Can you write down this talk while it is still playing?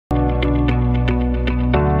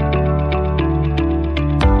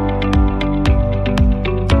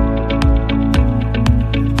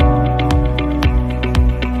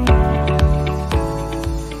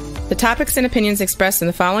topics and opinions expressed in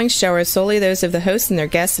the following show are solely those of the host and their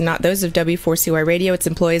guests and not those of W4CY Radio, its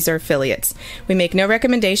employees, or affiliates. We make no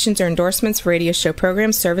recommendations or endorsements for radio show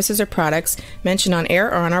programs, services, or products mentioned on air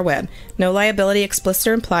or on our web. No liability, explicit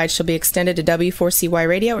or implied, shall be extended to W4CY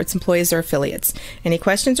Radio or its employees or affiliates. Any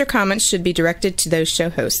questions or comments should be directed to those show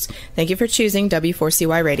hosts. Thank you for choosing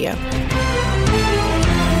W4CY Radio.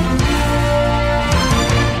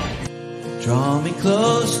 Draw me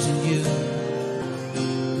close to you,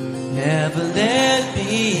 never let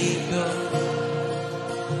me go,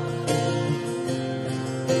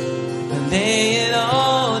 and lay it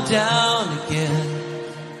all down again,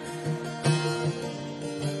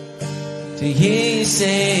 to hear you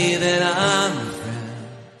say that I'm a friend.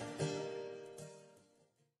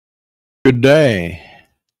 Good day.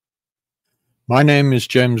 My name is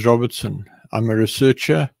James Robertson. I'm a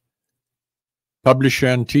researcher, publisher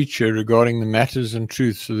and teacher regarding the matters and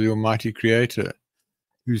truths of the Almighty Creator,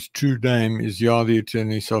 whose true name is Yah, the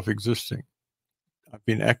eternally self-existing. I've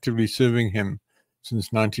been actively serving him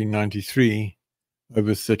since 1993,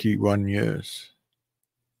 over 31 years.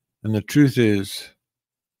 And the truth is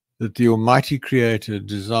that the Almighty Creator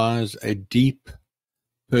desires a deep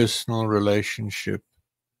personal relationship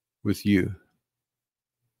with you.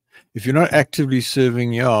 If you're not actively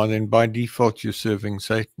serving Yah, then by default you're serving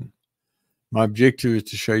Satan. My objective is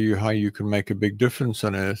to show you how you can make a big difference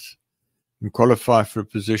on earth and qualify for a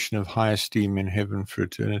position of high esteem in heaven for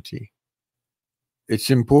eternity. It's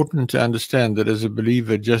important to understand that as a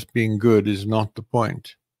believer, just being good is not the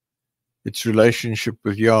point. It's relationship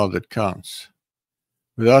with Yah that counts.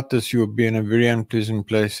 Without this, you will be in a very unpleasant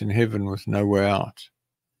place in heaven with no way out.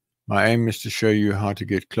 My aim is to show you how to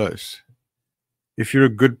get close. If you're a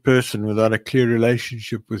good person without a clear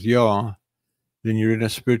relationship with Yah, then you're in a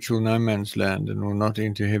spiritual no man's land and will not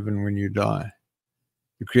enter heaven when you die.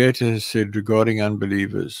 The Creator has said regarding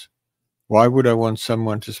unbelievers, why would I want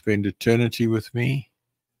someone to spend eternity with me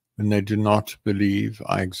when they do not believe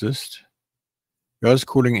I exist? God is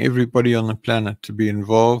calling everybody on the planet to be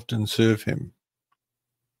involved and serve him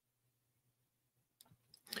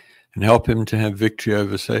and help him to have victory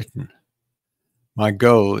over Satan. My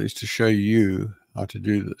goal is to show you how to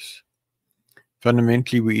do this.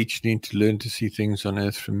 Fundamentally, we each need to learn to see things on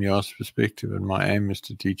earth from Yah's perspective, and my aim is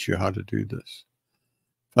to teach you how to do this.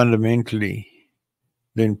 Fundamentally,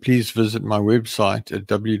 then please visit my website at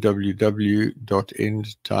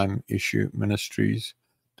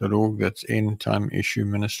www.endtimeissueministries.org. That's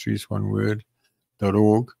endtimeissueministries, one word,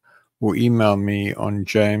 .org, or email me on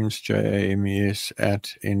James, James,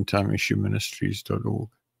 at endtimeissueministries.org.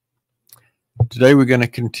 Today we're going to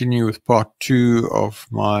continue with part 2 of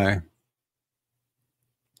my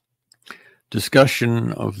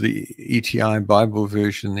discussion of the ETI Bible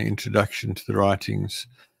version, the introduction to the writings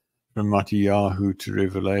from MattihYahoo to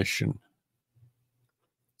Revelation.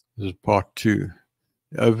 This is part 2.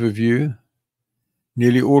 The overview.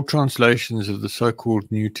 Nearly all translations of the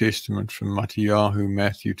so-called New Testament from MattihYahoo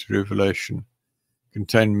Matthew to Revelation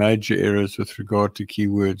contain major errors with regard to key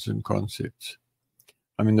words and concepts.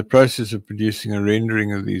 I'm in the process of producing a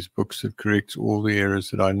rendering of these books that corrects all the errors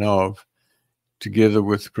that I know of, together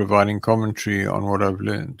with providing commentary on what I've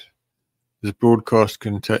learned. This broadcast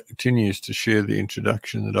continues to share the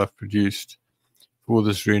introduction that I've produced for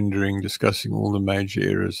this rendering, discussing all the major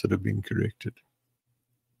errors that have been corrected.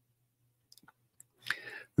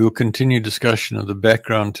 We will continue discussion of the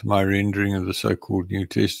background to my rendering of the so-called New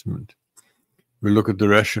Testament. We'll look at the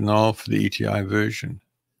rationale for the ETI version.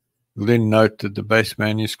 We'll then note that the base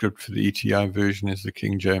manuscript for the ETI version is the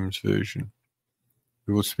King James Version.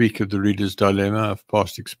 We will speak of the reader's dilemma of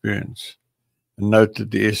past experience and note that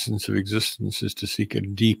the essence of existence is to seek a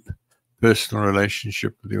deep personal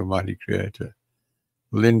relationship with the Almighty Creator.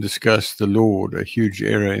 We'll then discuss the Lord, a huge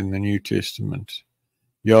error in the New Testament,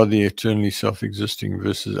 Yah, the eternally self-existing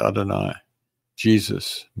versus Adonai,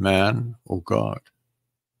 Jesus, man or God.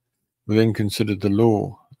 We'll then consider the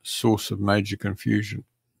law, a source of major confusion.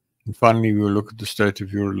 And finally, we will look at the state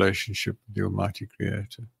of your relationship with the Almighty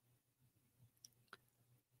Creator.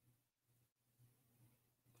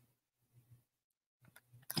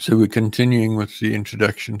 So we're continuing with the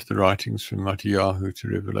introduction to the writings from MattihYahoo to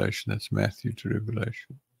Revelation. That's Matthew to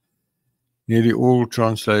Revelation. Nearly all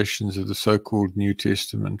translations of the so-called New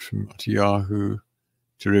Testament from MattihYahoo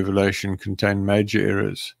to Revelation contain major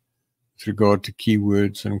errors with regard to key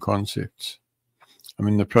words and concepts. I'm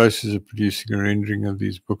in the process of producing a rendering of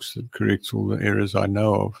these books that corrects all the errors I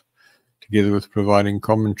know of, together with providing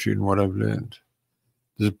commentary on what I've learned.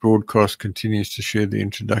 This broadcast continues to share the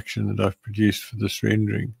introduction that I've produced for this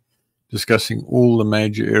rendering, discussing all the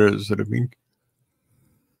major errors that have been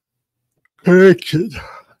corrected.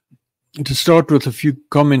 To start with a few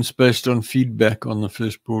comments based on feedback on the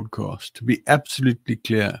first broadcast. To be absolutely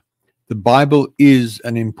clear, the Bible is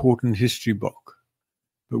an important history book,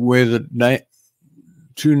 but where the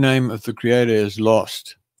true name of the Creator is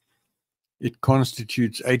lost, it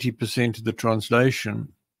constitutes 80% of the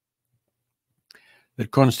translation.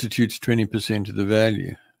 That constitutes 20% of the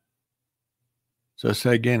value. So I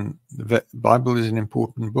say again, the Bible is an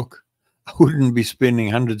important book. I wouldn't be spending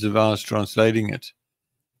hundreds of hours translating it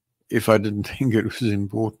if I didn't think it was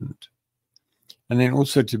important. And then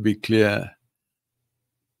also, to be clear,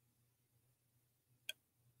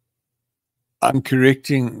 I'm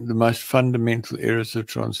correcting the most fundamental errors of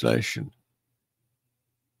translation.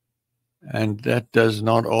 And that does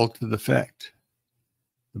not alter the fact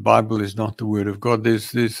the Bible is not the Word of God. There's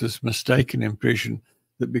this mistaken impression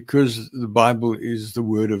that because the Bible is the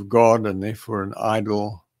Word of God and therefore an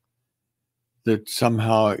idol, that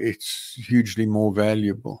somehow it's hugely more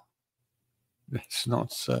valuable. That's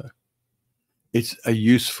not so. It's a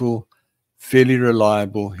useful, fairly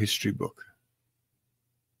reliable history book.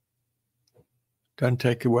 Don't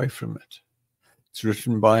take away from it. It's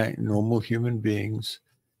written by normal human beings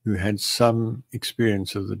who had some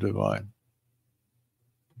experience of the divine.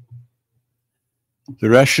 The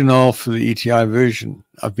rationale for the ETI version.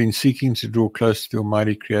 I've been seeking to draw close to the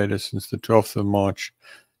Almighty Creator since the 12th of March,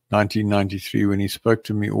 1993, when he spoke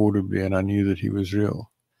to me audibly and I knew that he was real.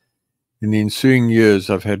 In the ensuing years,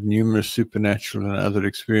 I've had numerous supernatural and other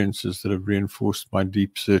experiences that have reinforced my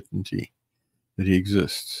deep certainty that he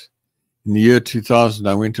exists. In the year 2000,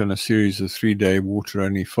 I went on a series of 3-day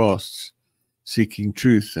water-only fasts, seeking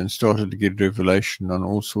truth, and started to get revelation on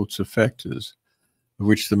all sorts of factors, of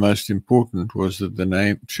which the most important was that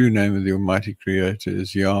the true name of the Almighty Creator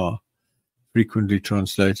is Yah, frequently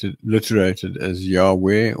alliterated as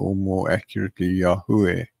Yahweh, or more accurately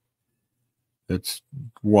Yahuwah. That's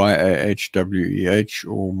Y-A-H-W-E-H,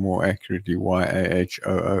 or more accurately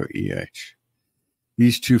Y-A-H-O-O-E-H.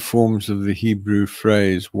 These two forms of the Hebrew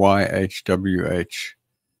phrase Y-H-W-H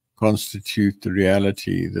constitute the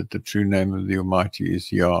reality that the true name of the Almighty is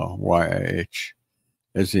Yah, Y-A-H,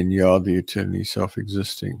 as in Yah, the eternally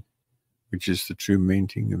self-existing, which is the true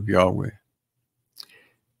meaning of Yahweh.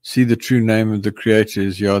 See the true name of the Creator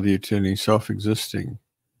is Yah, the eternally self-existing,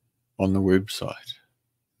 on the website.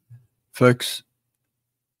 Folks,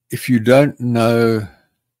 if you don't know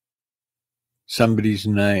somebody's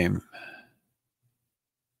name,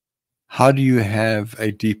 how do you have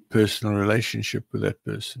a deep personal relationship with that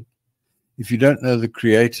person? If you don't know the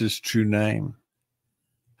Creator's true name,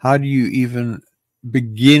 how do you even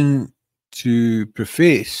begin to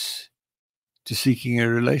profess to seeking a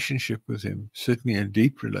relationship with him, certainly a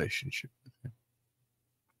deep relationship with him?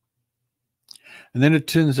 And then it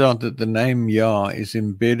turns out that the name Yah is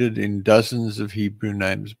embedded in dozens of Hebrew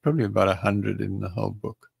names, probably about 100 in the whole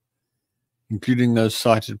book, including those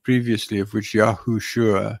cited previously, of which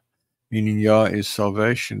Yahushua, meaning Yah is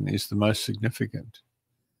salvation, is the most significant.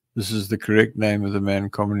 This is the correct name of the man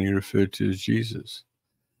commonly referred to as Jesus.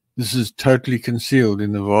 This is totally concealed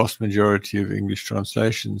in the vast majority of English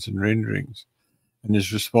translations and renderings, and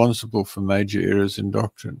is responsible for major errors in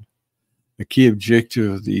doctrine. A key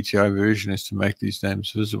objective of the ETI version is to make these names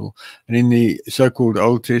visible. And in the so-called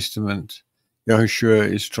Old Testament,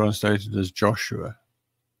 Yahushua is translated as Joshua.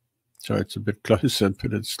 So it's a bit closer,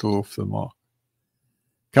 but it's still off the mark.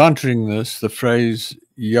 Countering this, the phrase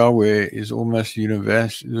Yahweh is almost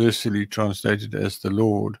universally translated as the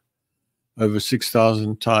Lord, over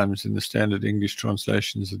 6,000 times in the standard English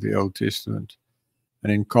translations of the Old Testament,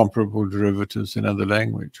 and in comparable derivatives in other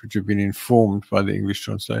language, which have been informed by the English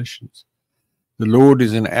translations. The Lord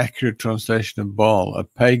is an accurate translation of Baal, a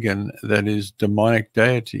pagan, that is, demonic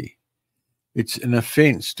deity. It's an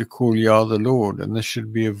offense to call Yah the Lord, and this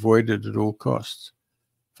should be avoided at all costs.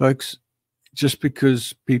 Folks, just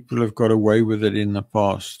because people have got away with it in the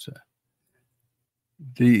past,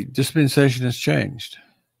 the dispensation has changed.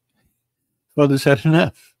 Father's had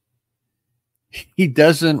enough. He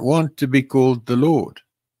doesn't want to be called the Lord.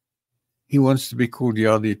 He wants to be called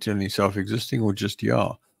Yah, the eternally self-existing, or just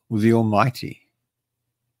Yah, or the Almighty,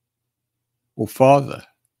 or Father,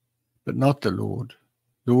 but not the Lord.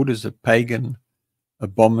 Lord is a pagan,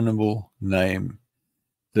 abominable name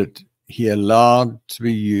that he allowed to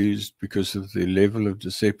be used because of the level of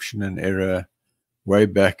deception and error way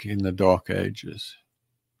back in the Dark Ages.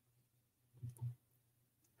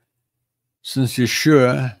 Since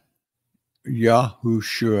Yahushua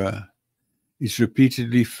is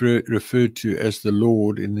repeatedly referred to as the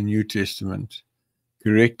Lord in the New Testament,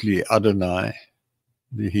 correctly Adonai,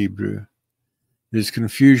 the Hebrew, there's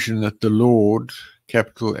confusion that the Lord,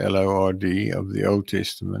 capital L-O-R-D, of the Old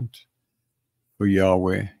Testament or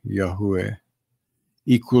Yahweh, Yahuwah,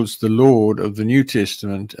 equals the Lord of the New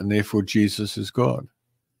Testament, and therefore Jesus is God,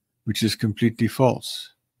 which is completely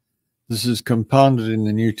false. This is compounded in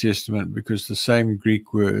the New Testament because the same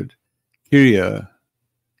Greek word, Kyrio,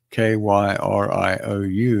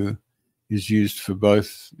 Kyriou, is used for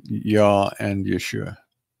both Yah and Yeshua.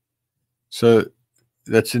 So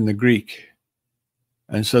that's in the Greek.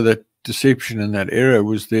 And so that deception and that error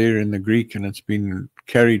was there in the Greek, and it's been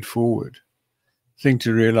carried forward. The thing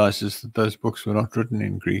to realize is that those books were not written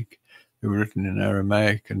in Greek. They were written in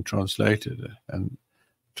Aramaic and translated, and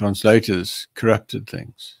translators corrupted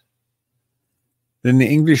things. Then the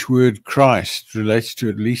English word Christ relates to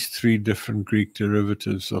at least 3 different Greek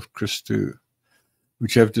derivatives of Christou,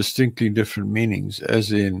 which have distinctly different meanings,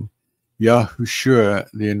 as in Yahushua,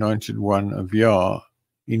 the anointed one of Yah,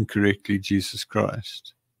 incorrectly Jesus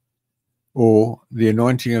Christ, or the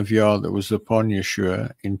anointing of Yah that was upon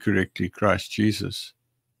Yeshua, incorrectly Christ Jesus,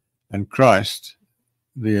 and Christ,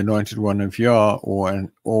 the anointed one of Yah, or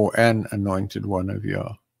an anointed one of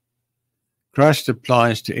Yah. Christ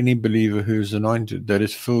applies to any believer who is anointed, that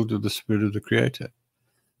is filled with the Spirit of the Creator.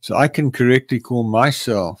 So I can correctly call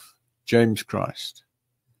myself James Christ.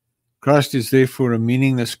 Christ is therefore a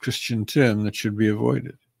meaningless Christian term that should be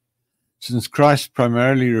avoided. Since Christ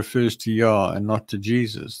primarily refers to Yah and not to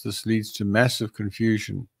Jesus, this leads to massive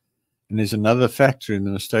confusion and is another factor in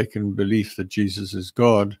the mistaken belief that Jesus is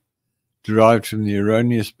God, derived from the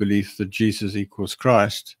erroneous belief that Jesus equals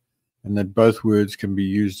Christ, and that both words can be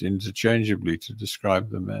used interchangeably to describe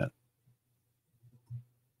the man.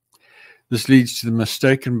 This leads to the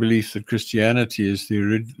mistaken belief that Christianity is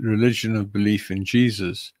the religion of belief in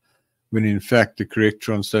Jesus, when in fact the correct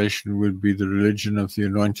translation would be the religion of the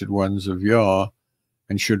anointed ones of Yah,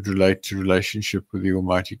 and should relate to relationship with the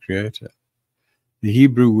Almighty Creator. The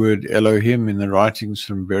Hebrew word Elohim in the writings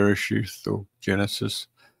from Bereshith or Genesis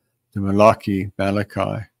to Malachi,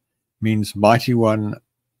 means mighty one,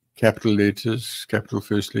 capital letters, capital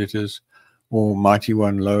first letters, or mighty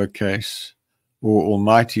one, lowercase, or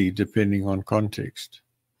almighty, depending on context.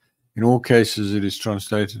 In all cases, it is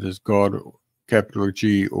translated as God, capital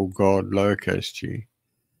G, or God, lowercase g.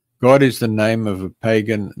 God is the name of a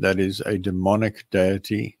pagan, that is, a demonic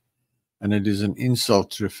deity, and it is an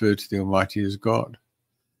insult to refer to the Almighty as God.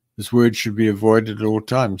 This word should be avoided at all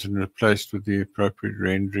times and replaced with the appropriate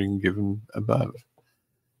rendering given above.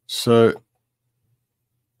 So,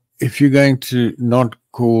 if you're going to not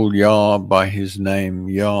call Yah by his name,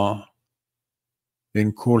 Yah,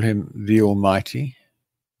 then call him the Almighty,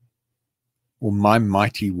 or my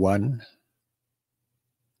mighty one.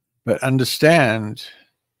 But understand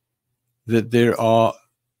that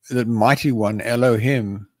that mighty one,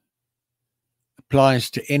 Elohim,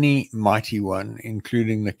 applies to any mighty one,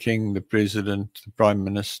 including the king, the president, the prime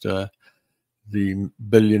minister, the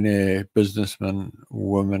billionaire, businessman,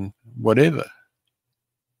 woman, whatever.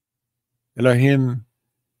 Elohim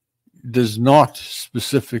does not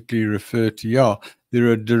specifically refer to Yah. There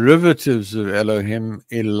are derivatives of Elohim,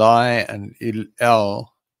 Eli and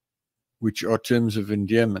El, which are terms of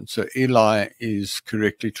endearment. So Eli is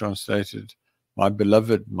correctly translated, my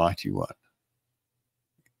beloved mighty one,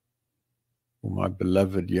 or my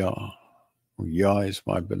beloved Yah, or Yah is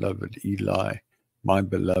my beloved, Eli, my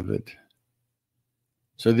beloved.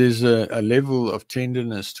 So there's a level of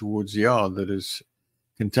tenderness towards Yah that is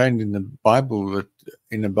contained in the Bible, that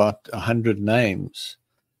in about 100 names,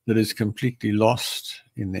 that is completely lost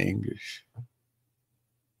in the English.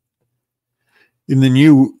 In the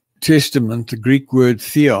New Testament, the Greek word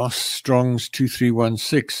theos, Strong's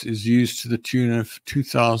 2316, is used to the tune of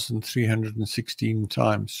 2,316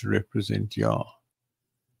 times to represent Yah,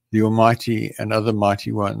 the Almighty and other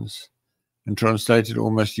mighty ones, and translated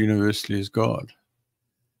almost universally as God.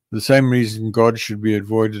 For the same reason, God should be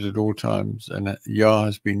avoided at all times, and Yah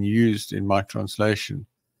has been used in my translation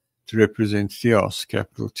to represent theos,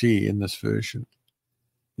 capital T, in this version.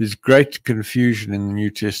 There's great confusion in the New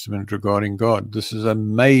Testament regarding God. This is a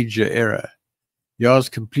major error. Yah is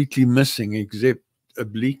completely missing, except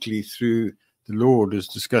obliquely through the Lord, as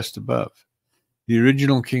discussed above. The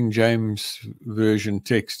original King James Version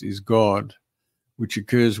text is God, which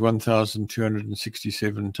occurs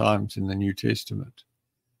 1,267 times in the New Testament.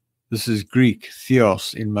 This is Greek,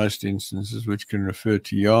 theos, in most instances, which can refer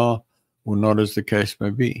to Yah or not, as the case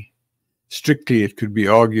may be. Strictly, it could be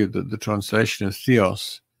argued that the translation of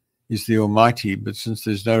theos is the Almighty, but since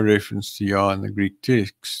there's no reference to Yah in the Greek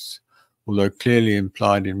texts, although clearly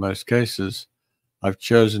implied in most cases, I've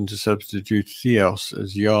chosen to substitute theos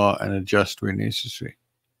as Yah and adjust where necessary.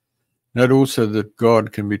 Note also that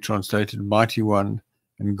God can be translated mighty one,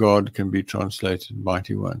 and God can be translated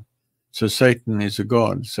mighty one. So Satan is a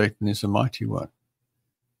god. Satan is a mighty one.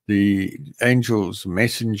 The angels,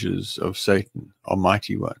 messengers of Satan, are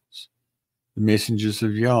mighty ones. The messengers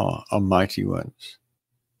of Yah are mighty ones.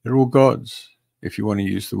 They're all gods. If you want to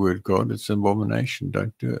use the word God, it's an abomination.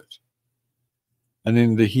 Don't do it. And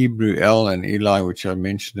then the Hebrew El and Eli, which I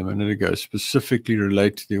mentioned a minute ago, specifically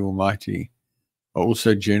relate to the Almighty, are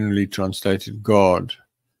also generally translated God,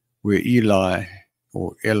 where Eli,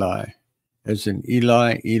 or Eli, as in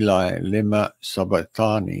Eli, Eli, lema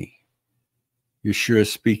sabachthani, Yeshua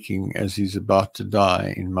speaking as he's about to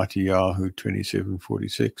die in MattihYahoo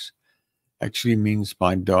 27:46, actually means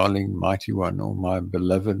my darling mighty one, or my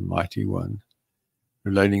beloved mighty one,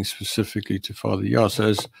 relating specifically to Father Yah.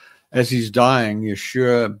 So as he's dying,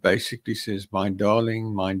 Yeshua basically says, my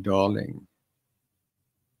darling,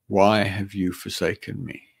 why have you forsaken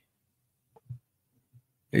me?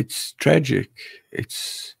 It's tragic,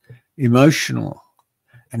 it's emotional,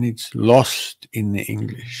 and it's lost in the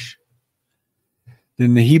English.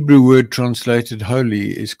 Then the Hebrew word translated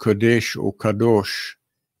holy is kodesh or kadosh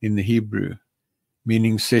in the Hebrew,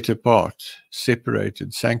 meaning set apart,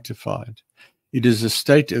 separated, sanctified. It is a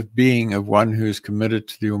state of being of one who is committed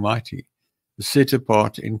to the Almighty. The set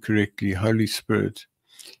apart, incorrectly, Holy Spirit,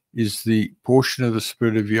 is the portion of the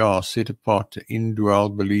Spirit of Yah set apart to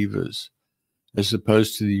indwell believers, as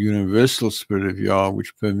opposed to the universal Spirit of Yah,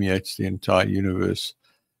 which permeates the entire universe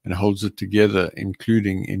and holds it together,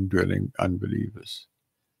 including indwelling unbelievers.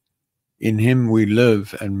 In him we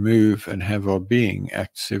live and move and have our being,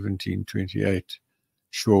 Acts 17:28.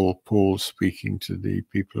 Paul speaking to the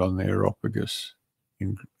people on the Areopagus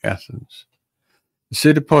in Athens. The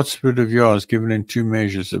set-apart Spirit of Yah is given in two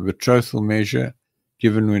measures: a betrothal measure,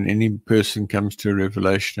 given when any person comes to a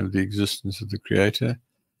revelation of the existence of the Creator,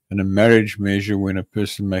 and a marriage measure when a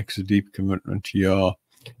person makes a deep commitment to Yah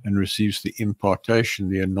and receives the impartation,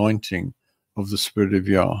 the anointing of the Spirit of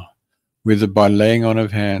Yah, whether by laying on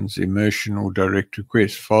of hands, immersion, or direct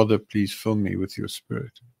request. Father, please fill me with your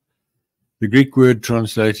Spirit. The Greek word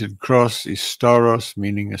translated cross is staros,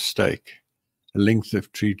 meaning a stake, a length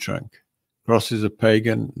of tree trunk. Cross is a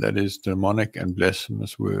pagan, that is, demonic and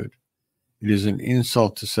blasphemous word. It is an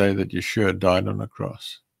insult to say that Yeshua died on a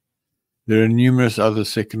cross. There are numerous other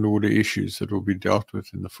second-order issues that will be dealt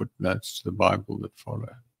with in the footnotes to the Bible that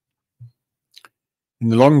follow. In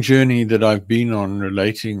the long journey that I've been on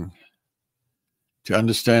relating to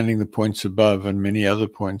understanding the points above and many other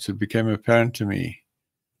points, it became apparent to me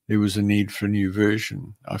there was a need for a new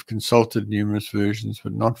version. I've consulted numerous versions,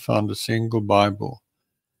 but not found a single Bible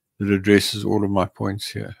that addresses all of my points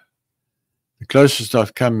here. The closest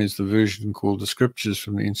I've come is the version called The Scriptures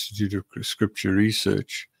from the Institute of Scripture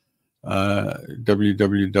Research,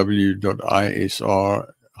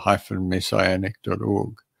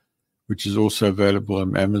 www.isr-messianic.org, which is also available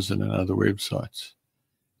on Amazon and other websites.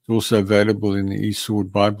 It's also available in the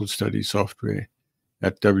eSword Bible Study software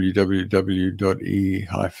at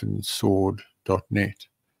www.e-sword.net.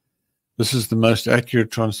 This is the most accurate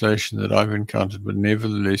translation that I've encountered, but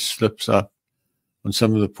nevertheless slips up on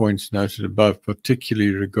some of the points noted above,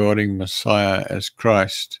 particularly regarding Messiah as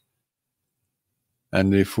Christ,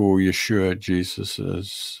 and therefore Yeshua, Jesus,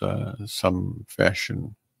 as some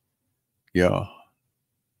fashion, Yah.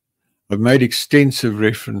 I've made extensive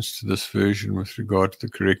reference to this version with regard to the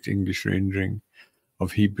correct English rendering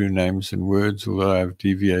of Hebrew names and words, although I have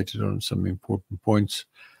deviated on some important points,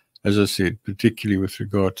 as I said, particularly with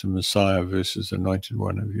regard to Messiah versus Anointed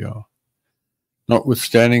One of Yah.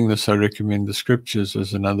 Notwithstanding this, I recommend the Scriptures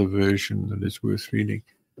as another version that is worth reading.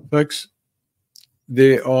 Folks,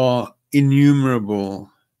 there are innumerable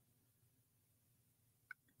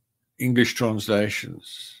English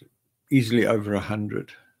translations, easily over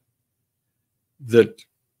 100, that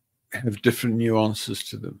have different nuances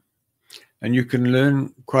to them. And you can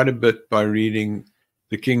learn quite a bit by reading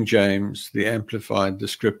the King James, the Amplified, the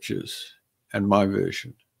Scriptures, and my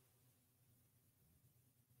version.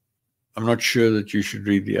 I'm not sure that you should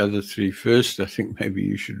read the other three first. I think maybe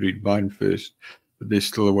you should read mine first, but there's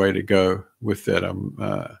still a way to go with that. I'm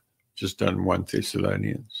just done 1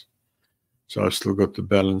 Thessalonians. So I've still got the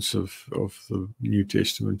balance of the New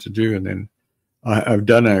Testament to do. And then I've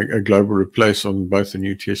done a global replace on both the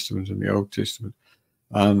New Testament and the Old Testament.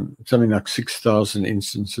 Something like 6,000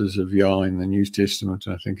 instances of Yah in the New Testament,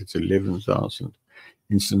 and I think it's 11,000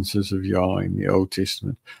 instances of Yah in the Old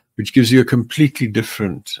Testament, which gives you a completely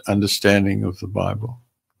different understanding of the Bible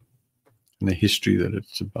and the history that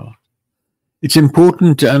it's about. It's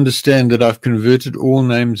important to understand that I've converted all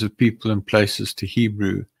names of people and places to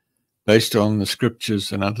Hebrew based on the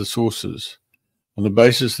Scriptures and other sources, on the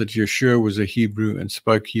basis that Yeshua was a Hebrew and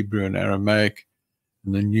spoke Hebrew and Aramaic,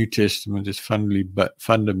 And the New Testament is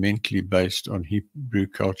fundamentally based on Hebrew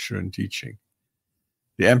culture and teaching.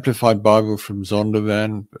 The Amplified Bible from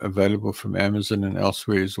Zondervan, available from Amazon and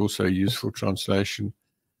elsewhere, is also a useful translation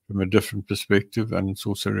from a different perspective, and it's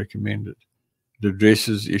also recommended. It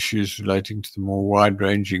addresses issues relating to the more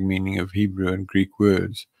wide-ranging meaning of Hebrew and Greek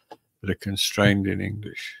words that are constrained in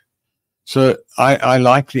English. So I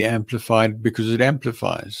like the Amplified because it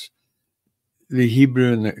amplifies. The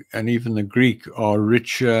Hebrew and even the Greek are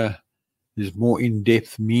richer. There's more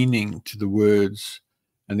in-depth meaning to the words,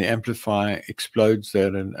 and the Amplifier explodes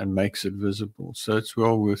that and makes it visible. So it's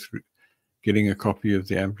well worth getting a copy of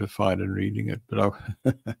the Amplified and reading it. But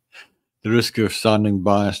the risk of sounding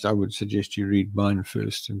biased, I would suggest you read mine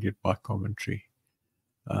first and get my commentary,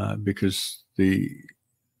 because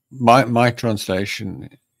my translation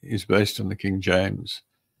is based on the King James.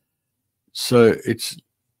 So it's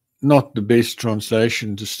not the best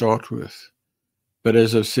translation to start with. But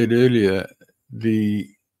as I've said earlier, the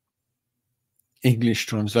English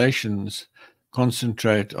translations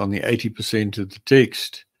concentrate on the 80% of the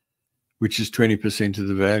text, which is 20% of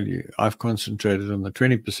the value. I've concentrated on the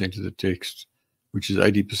 20% of the text, which is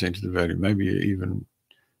 80% of the value, maybe even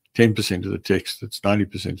 10% of the text, that's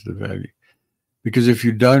 90% of the value. Because if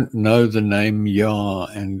you don't know the name Yah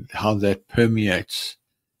and how that permeates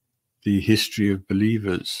the history of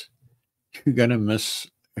believers, you're going to miss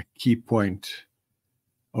a key point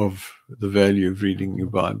of the value of reading your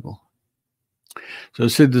Bible. So I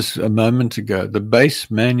said this a moment ago. The base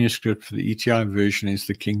manuscript for the ETI version is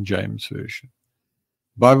the King James Version.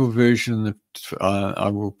 The Bible version that I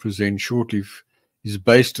will present shortly is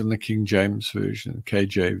based on the King James Version,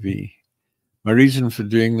 KJV. My reason for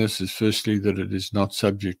doing this is firstly that it is not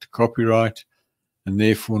subject to copyright and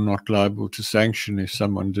therefore not liable to sanction if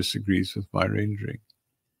someone disagrees with my rendering.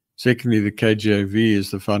 Secondly, the KJV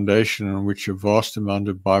is the foundation on which a vast amount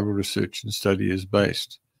of Bible research and study is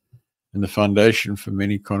based, and the foundation for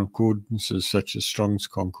many concordances such as Strong's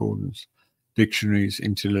Concordance, dictionaries,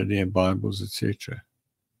 interlinear Bibles, etc.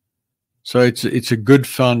 So it's a good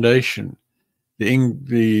foundation.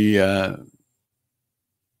 The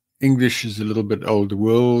English is a little bit older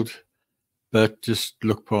world, but just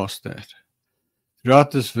look past that.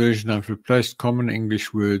 Throughout this version, I've replaced common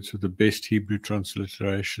English words with the best Hebrew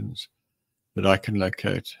transliterations that I can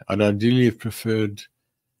locate. I'd ideally have preferred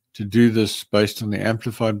to do this based on the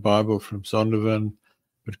Amplified Bible from Zondervan,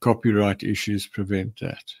 but copyright issues prevent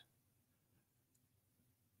that.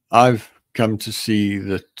 I've come to see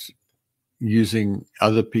that using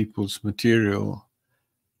other people's material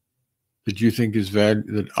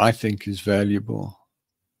that I think is valuable,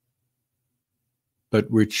 but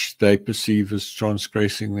which they perceive as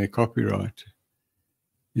transgressing their copyright,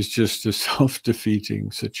 is just a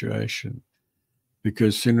self-defeating situation.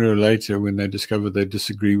 Because sooner or later, when they discover they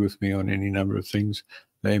disagree with me on any number of things,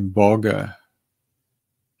 they embargo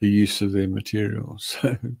the use of their material.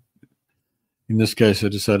 So in this case, I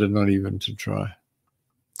decided not even to try.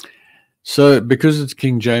 So because it's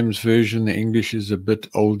King James Version, the English is a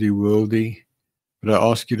bit oldie-worldy, but I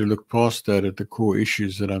ask you to look past that at the core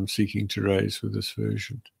issues that I'm seeking to raise with this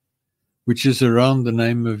version, which is around the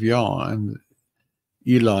name of Yah and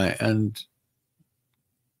Eli and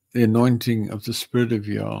the anointing of the Spirit of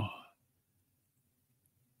Yah.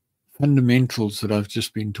 Fundamentals that I've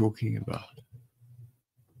just been talking about.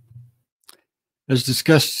 As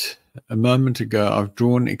discussed a moment ago, I've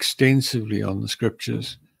drawn extensively on the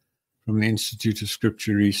scriptures from the Institute of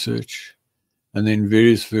Scripture Research, and then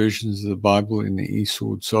various versions of the Bible in the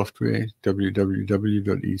eSword software,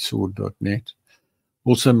 www.esword.net.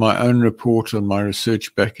 Also, my own report on my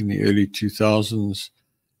research back in the early 2000s,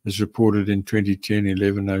 as reported in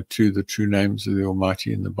 2010-1102, The True Names of the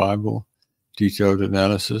Almighty in the Bible, detailed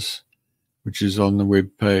analysis, which is on the web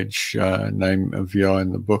page, Name of Yah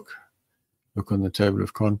in the Book. Look on the table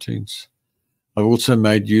of contents. I've also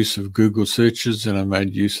made use of Google searches, and I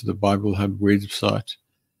made use of the Bible Hub website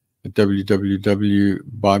at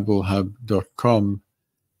www.biblehub.com,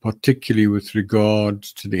 particularly with regard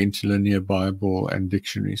to the interlinear Bible and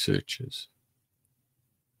dictionary searches.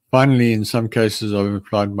 Finally, in some cases, I've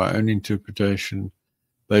applied my own interpretation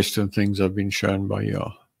based on things I've been shown by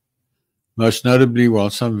Yah. Most notably, while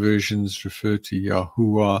some versions refer to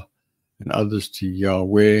Yahuwah and others to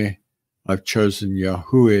Yahweh, I've chosen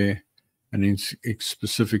Yahuwah, and in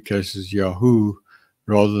specific cases Yahoo,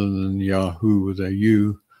 rather than Yahoo with a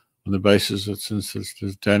U, on the basis that since the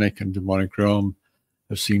satanic and demonic realm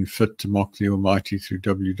have seen fit to mock the Almighty through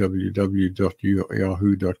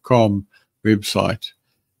www.yahoo.com website,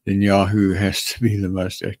 then Yahoo has to be the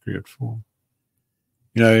most accurate form.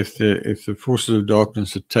 You know, if the forces of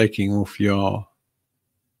darkness are taking off Yah,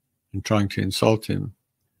 and trying to insult him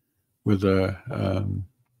with a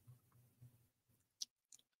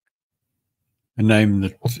name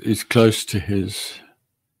that is close to his,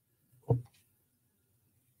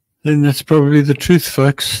 then that's probably the truth,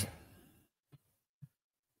 folks.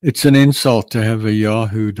 It's an insult to have a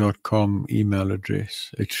yahoo.com email address.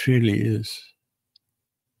 It really is.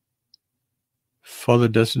 Father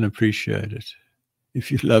doesn't appreciate it.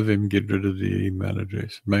 If you love him, get rid of the email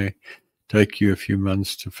address. It may take you a few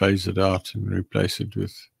months to phase it out and replace it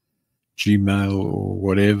with Gmail or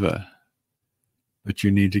whatever, but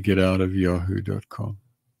you need to get out of yahoo.com.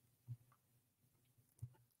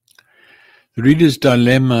 The reader's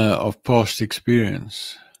dilemma of past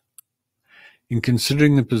experience. In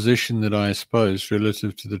considering the position that I espouse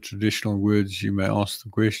relative to the traditional words, you may ask the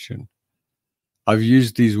question, I've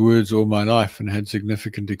used these words all my life and had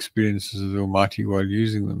significant experiences of the Almighty while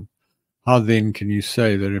using them. How then can you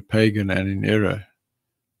say they're a pagan and in error?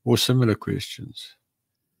 Or similar questions.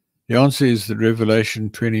 The answer is that Revelation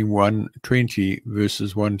 20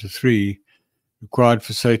 verses 1 to 3 required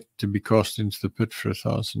for Satan to be cast into the pit for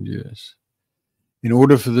 1,000 years. In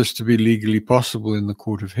order for this to be legally possible in the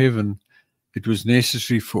court of heaven, it was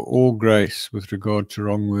necessary for all grace with regard to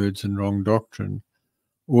wrong words and wrong doctrine,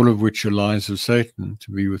 all of which are lies of Satan,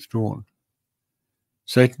 to be withdrawn.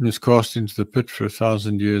 Satan was cast into the pit for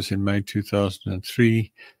 1,000 years in May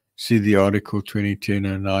 2003. See the article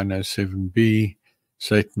 2010-0907b,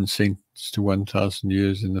 Satan sentenced to 1,000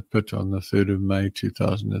 years in the pit on the 3rd of May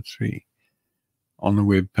 2003. On the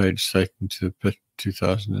web page, Satan to the Pit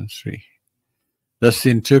 2003. Thus, the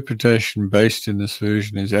interpretation based in this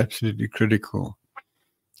version is absolutely critical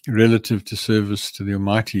relative to service to the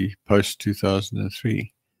Almighty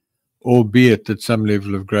post-2003, albeit that some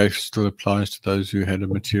level of grace still applies to those who had a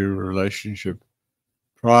material relationship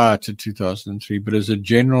prior to 2003. But as a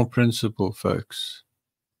general principle, folks,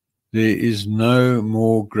 there is no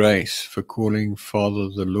more grace for calling Father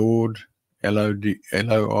the Lord,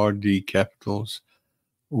 L-O-R-D capitals,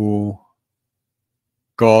 or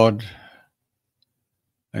God,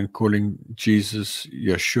 and calling Jesus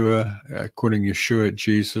Yeshua, calling Yeshua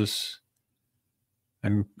Jesus,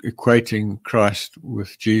 and equating Christ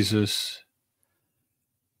with Jesus,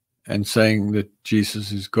 and saying that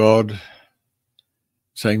Jesus is God,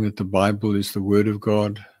 saying that the Bible is the Word of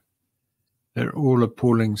God. They're all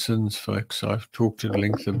appalling sins, folks. I've talked at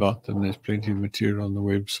length about them. There's plenty of material on the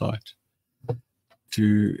website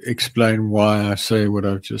to explain why I say what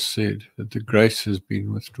I've just said, that the grace has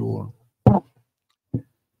been withdrawn.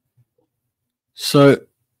 So,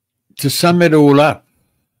 to sum it all up,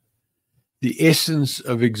 the essence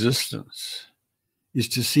of existence is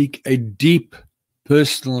to seek a deep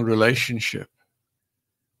personal relationship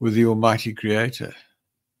with the Almighty Creator.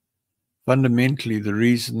 Fundamentally, the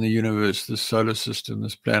reason the universe, the solar system,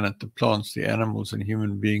 this planet, the plants, the animals, and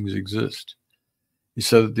human beings exist is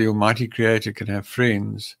so that the Almighty Creator can have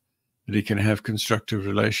friends that he can have constructive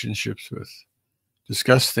relationships with,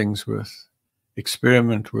 discuss things with,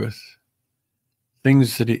 experiment with,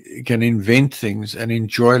 things that he can invent things and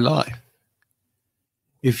enjoy life.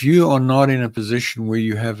 If you are not in a position where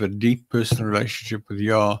you have a deep personal relationship with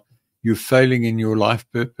Yah, you're failing in your life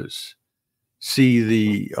purpose. See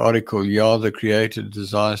the article, Yah the Creator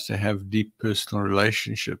desires to have deep personal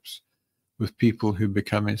relationships with people who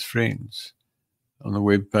become his friends. On the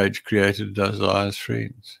webpage, Creator Desires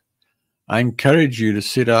Friends. I encourage you to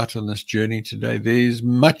set out on this journey today. There is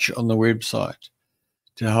much on the website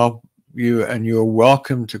to help you, and you are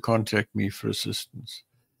welcome to contact me for assistance.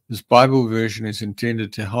 This Bible version is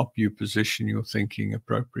intended to help you position your thinking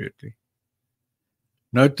appropriately.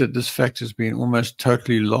 Note that this fact has been almost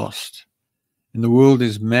totally lost, and the world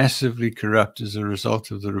is massively corrupt as a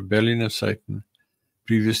result of the rebellion of Satan,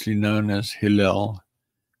 previously known as Hillel,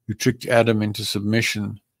 who tricked Adam into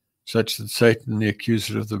submission, such that Satan, the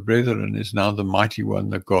accuser of the brethren, is now the mighty one,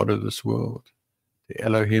 the God of this world, the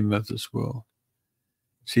Elohim of this world.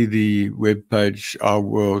 See the webpage, Our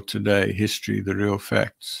World Today History, the real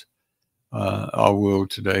facts, Our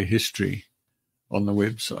World Today History on the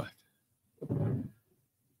website.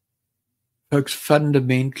 Folks,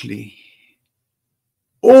 fundamentally,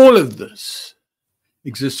 all of this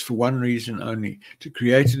exists for one reason only, to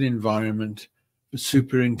create an environment for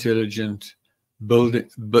super intelligent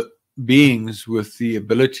beings with the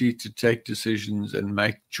ability to take decisions and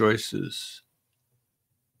make choices,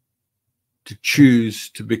 to choose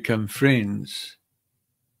to become friends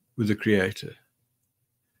with the Creator.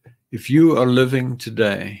 If you are living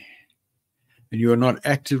today and you are not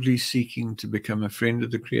actively seeking to become a friend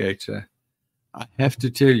of the Creator, I have to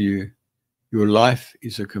tell you, your life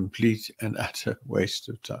is a complete and utter waste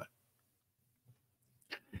of time.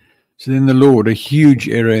 So then the Lord, a huge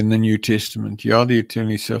error in the New Testament. Yah, the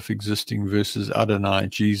eternally self-existing versus Adonai,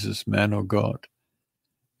 Jesus, man or God.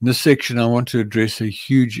 In this section, I want to address a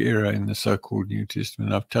huge error in the so-called New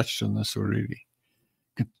Testament. I've touched on this already.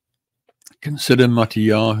 Consider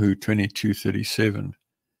MattihYahoo 22:37,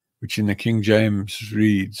 which in the King James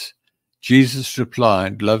reads, Jesus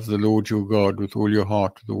replied, love the Lord your God with all your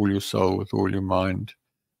heart, with all your soul, with all your mind,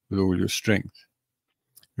 with all your strength.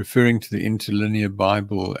 Referring to the Interlinear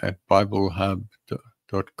Bible at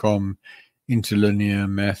BibleHub.com, Interlinear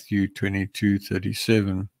Matthew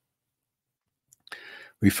 22:37,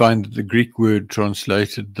 we find that the Greek word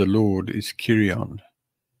translated the Lord is Kyrion,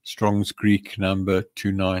 Strong's Greek number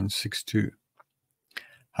 2962.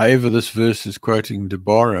 However, this verse is quoting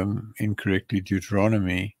Deborim, incorrectly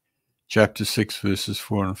Deuteronomy, chapter 6, verses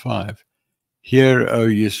 4 and 5. Hear, O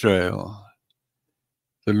Israel,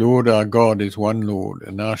 the Lord our God is one Lord,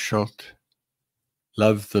 and thou shalt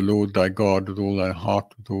love the Lord thy God with all thy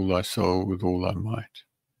heart, with all thy soul, with all thy might.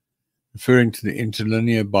 Referring to the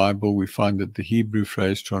Interlinear Bible, we find that the Hebrew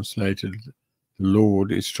phrase translated the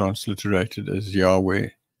Lord is transliterated as Yahweh,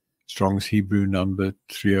 Strong's Hebrew number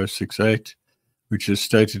 3068, which is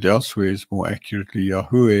stated elsewhere is more accurately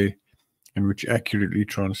Yahuwah, and which accurately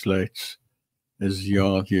translates as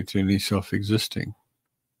Yah, the eternally self-existing.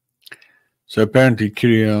 So apparently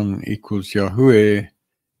Kyrion equals Yahuwah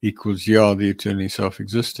equals Yah, the eternally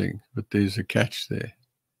self-existing, but there's a catch there.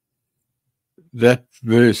 That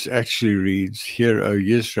verse actually reads, Hear, O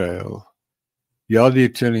Israel, Yah, the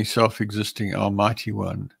eternally self-existing Almighty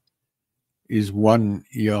One, is one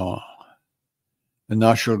Yah. And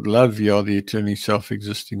thou shalt love Yah, the eternally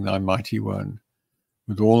self-existing, thy mighty one,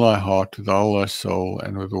 with all thy heart, with all thy soul,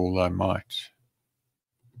 and with all thy might.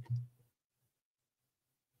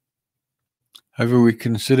 However, we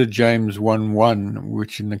consider James 1:1,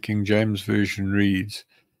 which in the King James Version reads,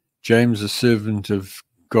 James, a servant of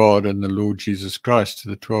God and the Lord Jesus Christ, to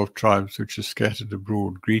the 12 tribes which are scattered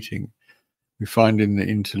abroad, greeting. We find in the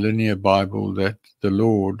Interlinear Bible that the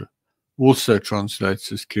Lord also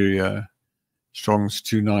translates as Kyrie, Strong's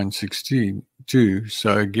 2962.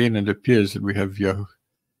 So again, it appears that we have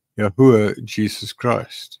Yahuwah Jesus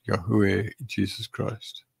Christ. Yahuwah Jesus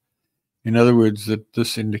Christ. In other words, that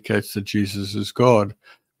this indicates that Jesus is God,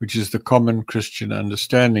 which is the common Christian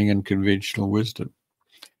understanding and conventional wisdom.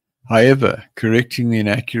 However, correcting the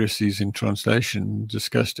inaccuracies in translation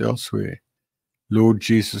discussed elsewhere, Lord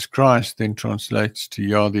Jesus Christ then translates to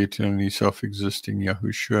Yah, the eternally self-existing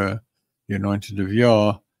Yahushua, the anointed of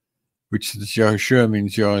Yah, which is Yahushua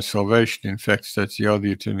means Yah is salvation. In fact, that's Yah,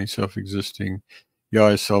 the eternally self-existing, Yah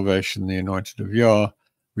is salvation, the anointed of Yah,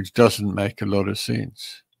 which doesn't make a lot of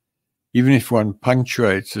sense. Even if one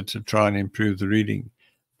punctuates it to try and improve the reading,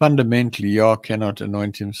 fundamentally Yah cannot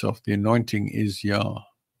anoint himself. The anointing is Yah.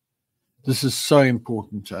 This is so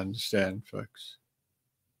important to understand, folks.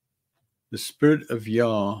 The Spirit of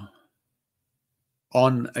Yah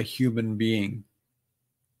on a human being,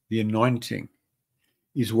 the anointing,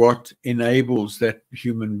 is what enables that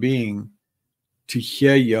human being to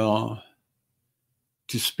hear Yah,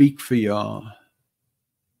 to speak for Yah,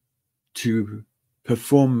 to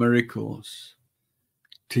perform miracles,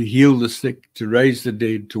 to heal the sick, to raise the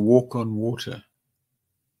dead, to walk on water.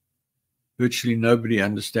 Virtually nobody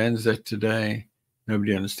understands that today.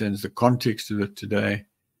 Nobody understands the context of it today.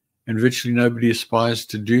 And virtually nobody aspires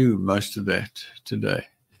to do most of that today.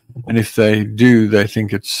 And if they do, they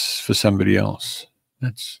think it's for somebody else.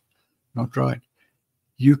 That's not right.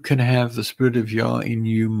 You can have the Spirit of Yah in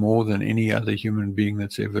you more than any other human being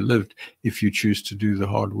that's ever lived if you choose to do the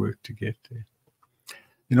hard work to get there.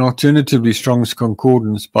 In alternatively, Strong's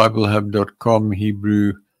Concordance, BibleHub.com,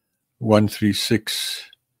 Hebrew 136,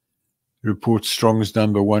 reports Strong's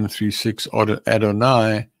number 136,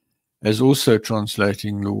 Adonai, as also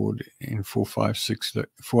translating Lord in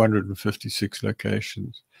 456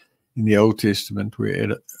 locations in the Old Testament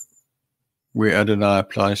where Adonai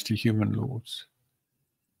applies to human lords.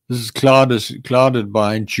 This is clouded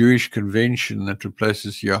by a Jewish convention that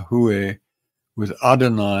replaces Yahuwah with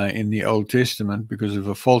Adonai in the Old Testament because of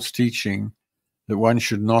a false teaching that one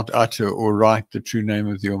should not utter or write the true name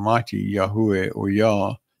of the Almighty, Yahuwah or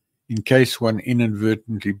Yah, in case one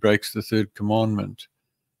inadvertently breaks the third commandment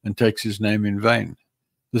and takes his name in vain.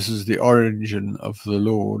 This is the origin of the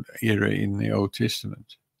Lord era in the Old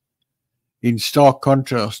Testament. In stark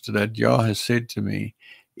contrast to that, Yah has said to me,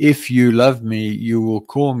 if you love me, you will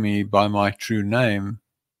call me by my true name,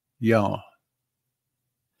 Yah.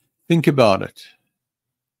 Think about it.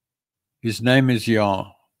 His name is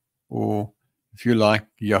Yah, or if you like,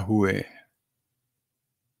 Yahuwah.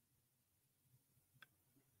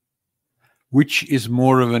 Which is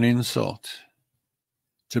more of an insult?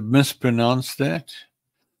 To mispronounce that,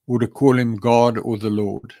 or to call him God or the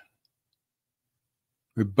Lord?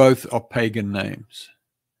 We both are pagan names.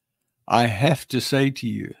 I have to say to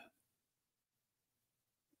you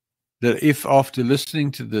that if after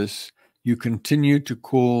listening to this, you continue to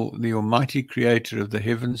call the Almighty Creator of the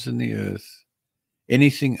heavens and the earth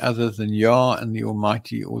anything other than Yah and the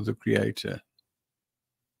Almighty or the Creator,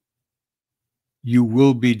 you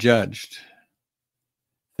will be judged.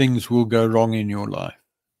 Things will go wrong in your life.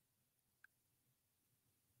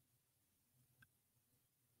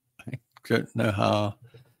 I don't know how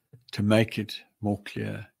to make it more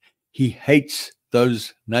clear. He hates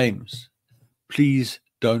those names. Please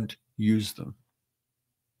don't use them.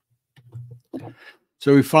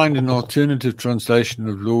 So we find an alternative translation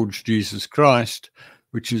of Lord Jesus Christ,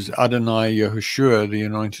 which is Adonai Yahushua, the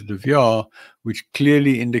anointed of Yah, which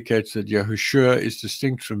clearly indicates that Yahushua is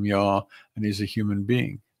distinct from Yah and is a human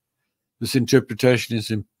being. This interpretation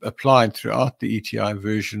is applied throughout the ETI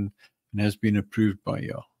version and has been approved by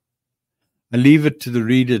Yah. I leave it to the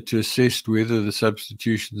reader to assess whether the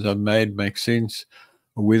substitutions I've made make sense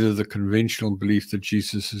or whether the conventional belief that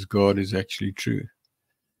Jesus is God is actually true.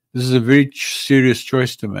 This is a very serious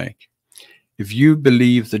choice to make. If you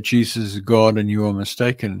believe that Jesus is God and you are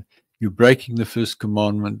mistaken, you're breaking the first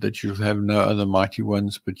commandment that you'll have no other mighty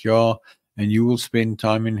ones but Yah, and you will spend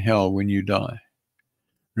time in hell when you die.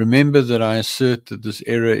 Remember that I assert that this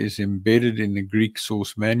error is embedded in the Greek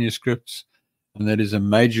source manuscripts, and that is a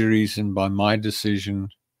major reason by my decision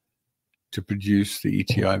to produce the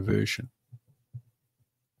ETI version.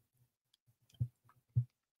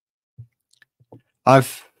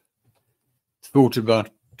 I've thought about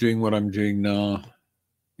doing what I'm doing now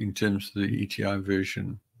in terms of the ETI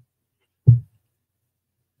version,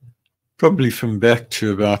 probably from back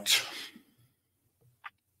to about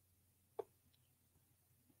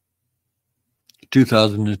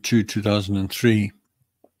 2002, 2003,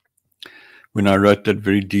 when I wrote that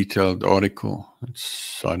very detailed article.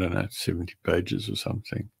 It's, I don't know, 70 pages or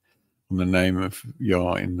something, on the name of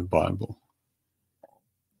Yah in the Bible,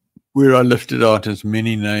 where I lifted out as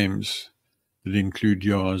many names that include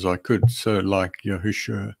Yah as I could. So like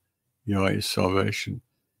Yahushua, Yah is salvation,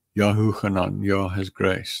 Yahuchanan, Yah has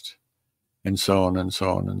graced, and so on and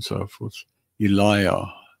so on and so forth.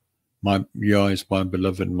 Eliah, Yah is my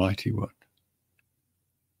beloved mighty one.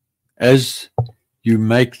 As you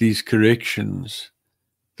make these corrections,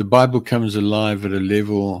 the Bible comes alive at a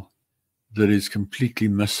level that is completely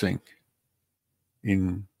missing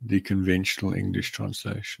in the conventional English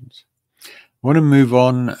translations. I want to move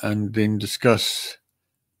on and then discuss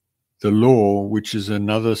the law, which is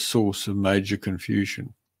another source of major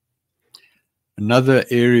confusion. Another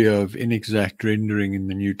area of inexact rendering in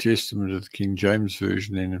the New Testament of the King James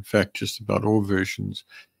Version, and in fact just about all versions,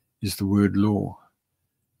 is the word law.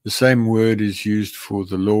 The same word is used for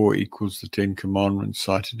the law equals the 10 Commandments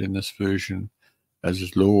cited in this version, as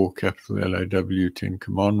is law, capital L-A-W, 10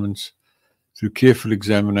 Commandments. Through careful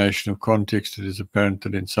examination of context, it is apparent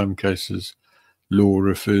that in some cases, law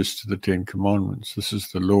refers to the 10 Commandments. This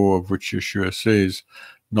is the law of which Yeshua says,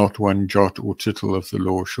 not one jot or tittle of the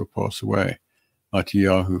law shall pass away.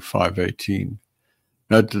 MattihYahoo 5:18.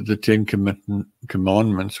 Note that the 10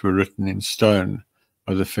 Commandments were written in stone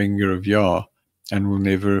by the finger of Yah and will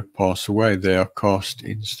never pass away. They are cast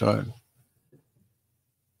in stone.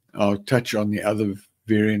 I'll touch on the other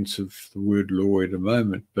variants of the word law in a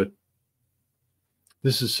moment, but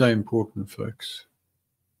this is so important, folks.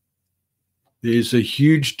 There's a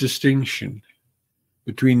huge distinction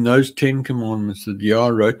between those 10 commandments that Yah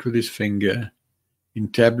wrote with his finger in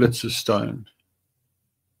tablets of stone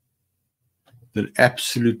that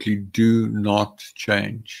absolutely do not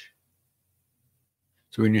change.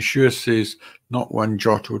 So when Yeshua says, not one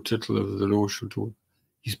jot or tittle of the law shall taught,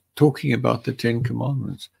 he's talking about the 10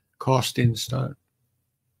 commandments, cast in stone.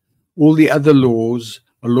 All the other laws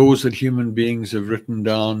are laws that human beings have written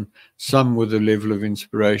down, some with a level of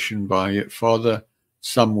inspiration by Father,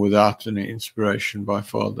 some without an inspiration by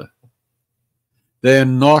Father. They are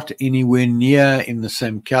not anywhere near in the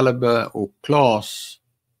same caliber or class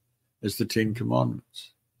as the 10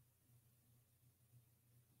 Commandments.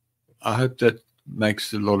 I hope that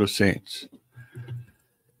makes a lot of sense.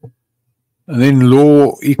 And then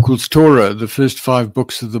law equals Torah, the first 5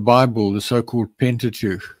 books of the Bible, the so-called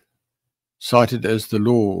Pentateuch, cited as the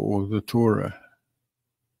law or the Torah.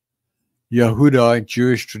 Yahudite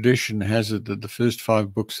Jewish tradition has it that the first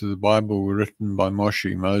 5 books of the Bible were written by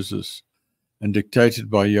Moshe, Moses, and dictated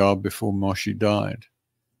by Yah before Moshe died,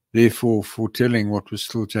 therefore foretelling what was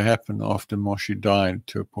still to happen after Moshe died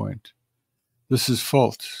to a point. This is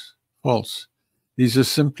false. False. These are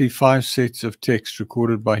simply 5 sets of text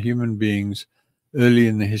recorded by human beings early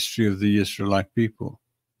in the history of the Israelite people.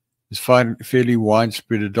 There's fairly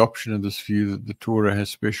widespread adoption of this view that the Torah has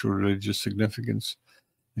special religious significance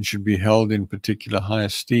and should be held in particular high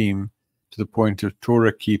esteem to the point of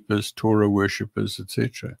Torah keepers, Torah worshippers,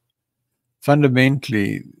 etc.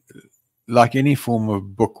 Fundamentally, like any form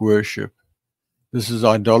of book worship, this is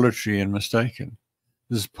idolatry and mistaken.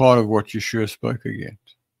 This is part of what Yeshua spoke against.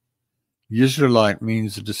 Israelite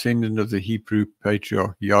means a descendant of the Hebrew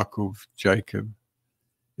patriarch Yaakov, Jacob,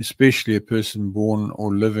 especially a person born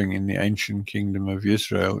or living in the ancient kingdom of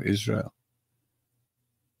Israel.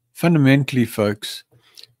 Fundamentally, folks,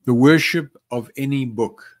 the worship of any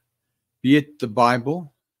book, be it the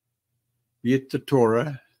Bible, be it the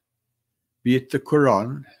Torah, be it the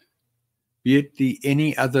Quran, be it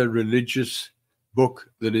any other religious book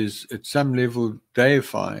that is at some level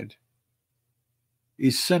deified,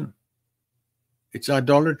 is sin. It's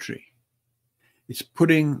idolatry. It's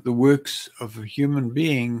putting the works of a human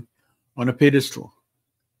being on a pedestal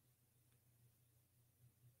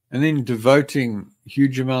and then devoting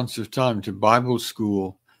huge amounts of time to Bible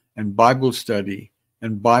school and Bible study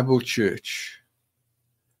and Bible church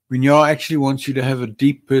when Yah actually wants you to have a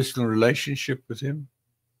deep personal relationship with him.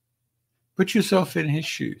 Put yourself in his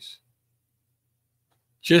shoes.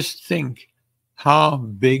 Just think how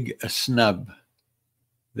big a snub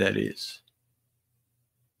that is.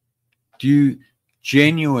 Do you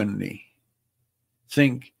genuinely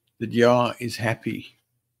think that Yah is happy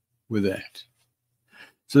with that?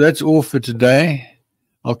 So that's all for today.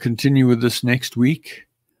 I'll continue with this next week.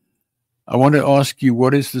 I want to ask you,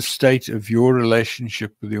 what is the state of your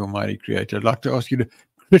relationship with the Almighty Creator? I'd like to ask you to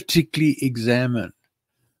critically examine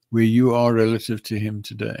where you are relative to him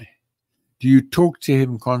today. Do you talk to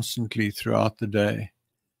him constantly throughout the day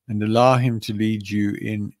and allow him to lead you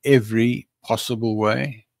in every possible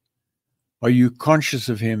way? Are you conscious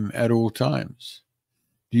of him at all times?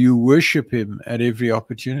 Do you worship him at every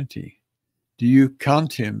opportunity? Do you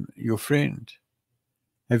count him your friend?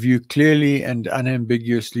 Have you clearly and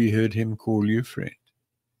unambiguously heard him call you friend?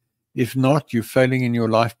 If not, you're failing in your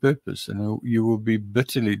life purpose, and you will be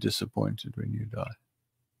bitterly disappointed when you die.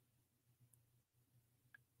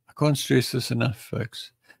 I can't stress this enough,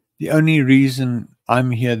 folks. The only reason I'm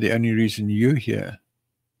here, the only reason you're here,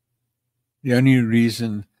 the only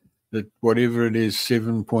reason that whatever it is,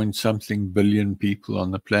 7-point-something billion people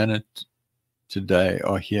on the planet today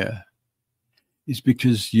are here, is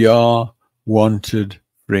because Yah wanted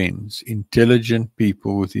friends, intelligent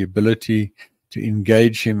people with the ability to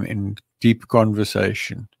engage him in deep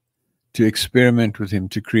conversation, to experiment with him,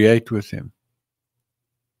 to create with him.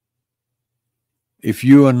 If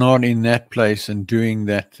you are not in that place and doing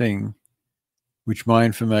that thing, which my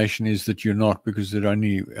information is that you're not, because there are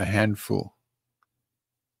only a handful,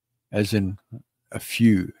 as in a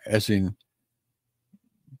few, as in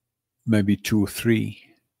maybe 2 or 3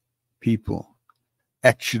 people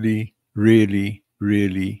actually really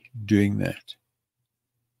doing that.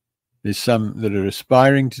 There's some that are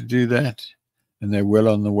aspiring to do that, and they're well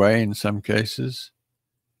on the way in some cases.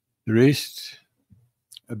 The rest,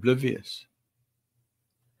 oblivious.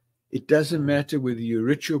 It doesn't matter whether you're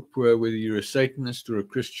rich or poor, whether you're a Satanist or a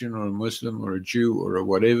Christian or a Muslim or a Jew or a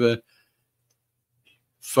whatever.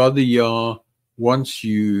 Father Yah wants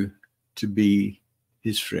you to be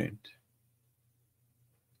his friend.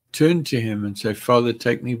 Turn to him and say, Father,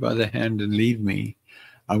 take me by the hand and lead me.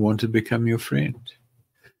 I want to become your friend.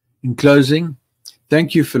 In closing,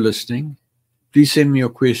 thank you for listening. Please send me your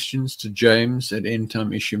questions to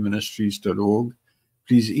james@endtimeissueministries.org.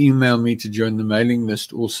 Please email me to join the mailing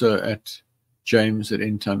list, also at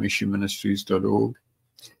james@endtimeissueministries.org.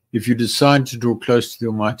 If you decide to draw close to the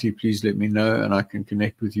Almighty, please let me know, and I can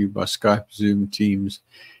connect with you by Skype, Zoom, Teams,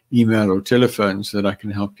 email, or telephone so that I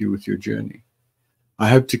can help you with your journey. I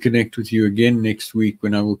hope to connect with you again next week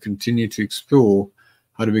when I will continue to explore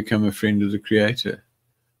how to become a friend of the Creator.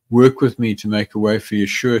 Work with me to make a way for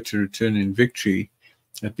Yeshua to return in victory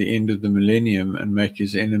at the end of the millennium and make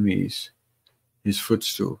his enemies his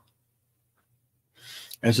footstool.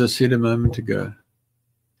 As I said a moment ago,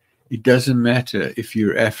 it doesn't matter if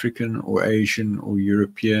you're African or Asian or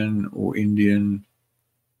European or Indian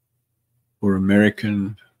or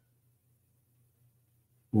American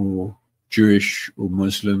or Jewish or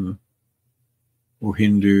Muslim or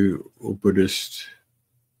Hindu or Buddhist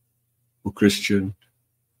or Christian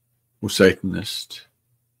or Satanist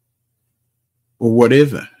or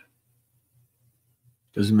whatever.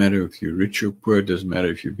 Doesn't matter if you're rich or poor, doesn't matter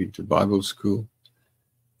if you've been to Bible school.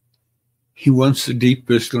 He wants a deep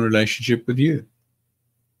personal relationship with you.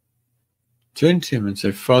 Turn to him and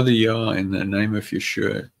say, Father Yah, in the name of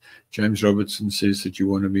Yeshua, James Robertson says that you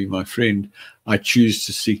want to be my friend. I choose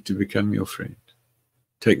to seek to become your friend.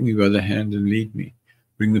 Take me by the hand and lead me.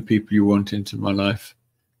 Bring the people you want into my life.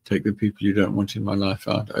 Take the people you don't want in my life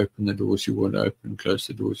out. Open the doors you want to open. Close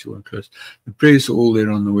the doors you want to close. The prayers are all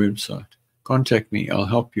there on the website. Contact me. I'll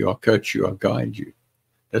help you. I'll coach you. I'll guide you.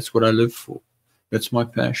 That's what I live for. That's my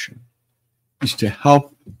passion, is to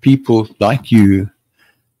help people like you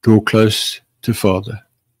draw close to Father.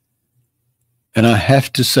 And I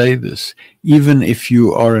have to say this, even if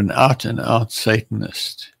you are an out-and-out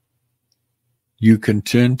Satanist, you can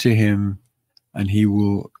turn to him and he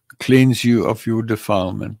will cleanse you of your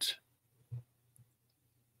defilement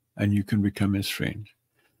and you can become his friend.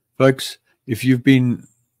 Folks, if you've been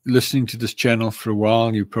listening to this channel for a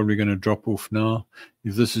while, you're probably going to drop off now.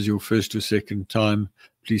 If this is your first or second time,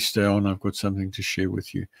 please stay on. I've got something to share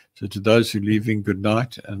with you. So to those who are leaving, good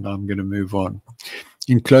night, and I'm going to move on.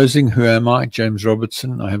 In closing, who am I? James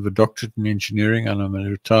Robertson. I have a doctorate in engineering and I'm a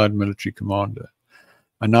retired military commander.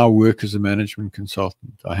 I now work as a management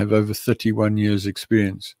consultant. I have over 31 years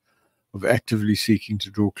experience of actively seeking to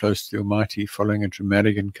draw close to the Almighty, following a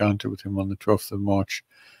dramatic encounter with him on the 12th of March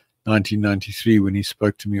 1993 when he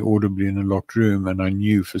spoke to me audibly in a locked room and I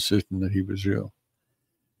knew for certain that he was real.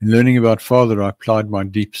 In learning about Father, I applied my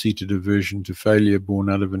deep-seated aversion to failure born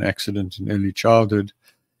out of an accident in early childhood,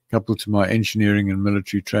 coupled to my engineering and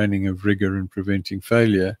military training of rigor in preventing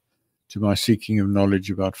failure, to my seeking of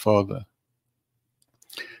knowledge about Father.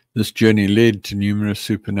 This journey led to numerous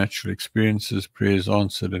supernatural experiences, prayers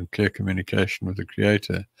answered, and clear communication with the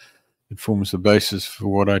Creator. It forms the basis for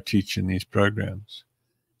what I teach in these programs.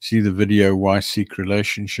 See the video, Why Seek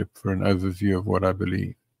Relationship, for an overview of what I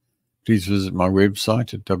believe. Please visit my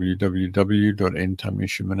website at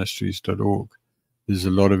www.endtimeyeshuaministries.org. There's a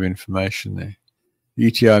lot of information there. The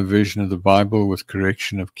ETI version of the Bible with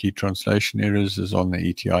correction of key translation errors is on the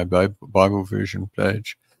ETI Bible version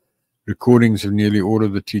page. Recordings of nearly all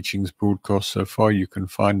of the teachings broadcast so far you can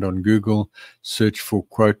find on Google. Search for,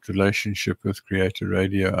 quote, Relationship with Creator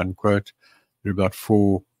Radio, unquote. There are about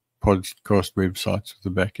 4 podcast websites with the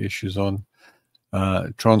back issues on.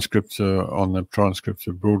 Transcripts are on the transcripts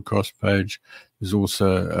of broadcast page. There's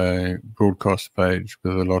also a broadcast page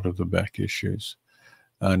with a lot of the back issues.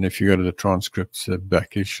 And if you go to the transcripts, the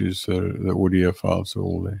back issues, the audio files are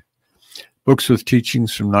all there. Books with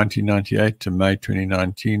teachings from 1998 to May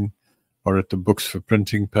 2019 are at the Books for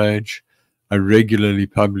Printing page. I regularly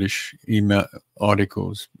publish email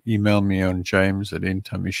articles. Email me on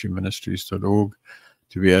james@endtimeyeshuaministries.org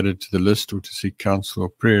to be added to the list or to seek counsel or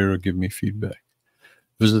prayer or give me feedback.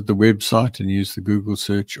 Visit the website and use the Google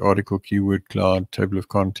search, article keyword cloud, table of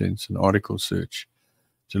contents, and article search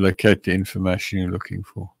to locate the information you're looking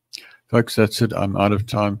for. Folks, that's it. I'm out of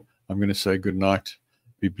time. I'm going to say good night.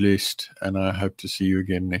 Be blessed, and I hope to see you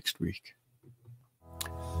again next week.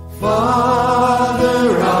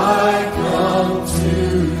 Father, I come to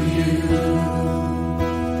you,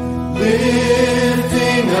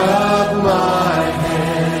 lifting up my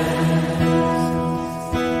hands.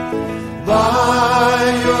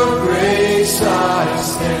 By your grace I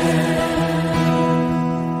stand,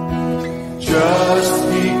 just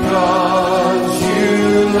because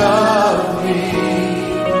you love me.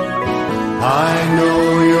 I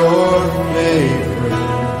know your favor.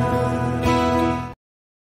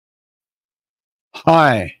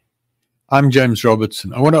 Hi, I'm James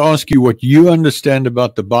Robertson. I want to ask you what you understand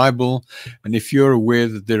about the Bible, and if you're aware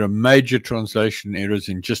that there are major translation errors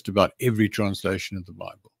in just about every translation of the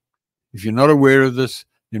Bible. If you're not aware of this,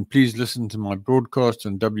 then please listen to my broadcast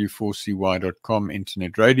on w4cy.com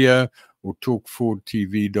internet radio or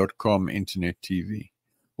talk4tv.com internet TV.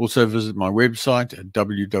 Also visit my website at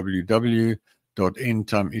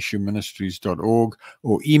www.endtimeyeshuaministries.org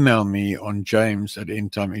or email me on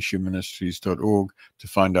james@endtimeyeshuaministries.org to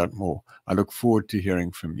find out more. I look forward to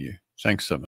hearing from you. Thanks so much.